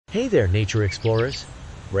Hey there, nature explorers!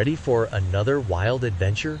 Ready for another wild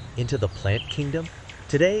adventure into the plant kingdom?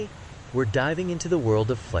 Today, we're diving into the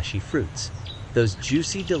world of fleshy fruits, those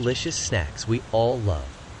juicy, delicious snacks we all love.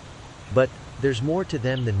 But there's more to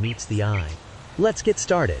them than meets the eye. Let's get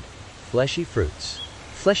started. Fleshy fruits.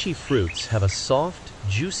 Fleshy fruits have a soft,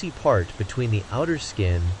 juicy part between the outer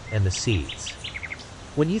skin and the seeds.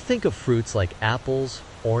 When you think of fruits like apples,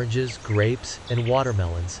 oranges, grapes, and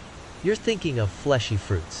watermelons, you're thinking of fleshy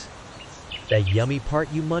fruits. That yummy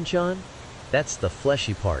part you munch on? That's the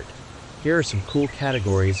fleshy part. Here are some cool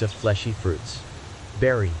categories of fleshy fruits.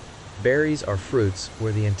 Berry. Berries are fruits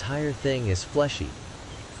where the entire thing is fleshy,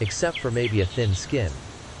 except for maybe a thin skin.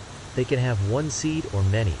 They can have one seed or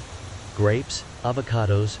many. Grapes,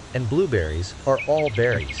 avocados, and blueberries are all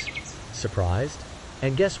berries. Surprised?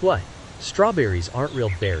 And guess what? Strawberries aren't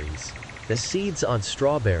real berries. The seeds on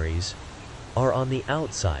strawberries are on the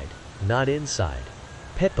outside, not inside.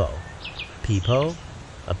 Pepo. Pepo?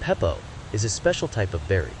 A pepo is a special type of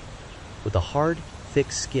berry with a hard,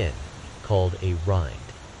 thick skin called a rind.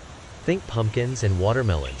 Think pumpkins and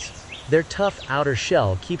watermelons. Their tough outer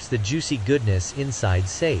shell keeps the juicy goodness inside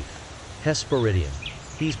safe. Hesperidium.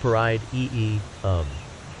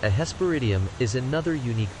 A hesperidium is another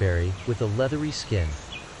unique berry with a leathery skin,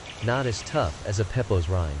 not as tough as a pepo's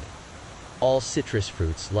rind. All citrus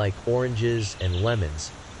fruits like oranges and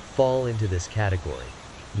lemons fall into this category.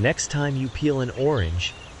 Next time you peel an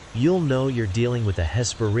orange, you'll know you're dealing with a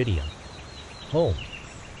hesperidium.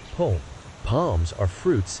 Pomes are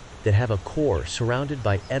fruits that have a core surrounded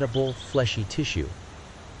by edible, fleshy tissue.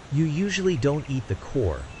 You usually don't eat the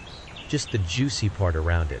core, just the juicy part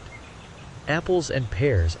around it. Apples and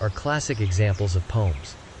pears are classic examples of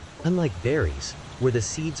pomes. Unlike berries, where the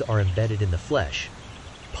seeds are embedded in the flesh,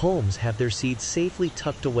 pomes have their seeds safely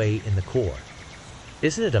tucked away in the core.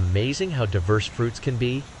 Isn't it amazing how diverse fruits can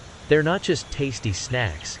be? They're not just tasty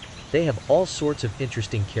snacks, they have all sorts of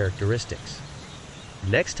interesting characteristics.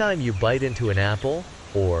 Next time you bite into an apple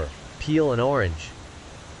or peel an orange,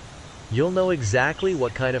 you'll know exactly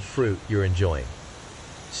what kind of fruit you're enjoying.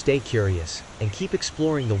 Stay curious and keep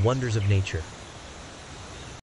exploring the wonders of nature.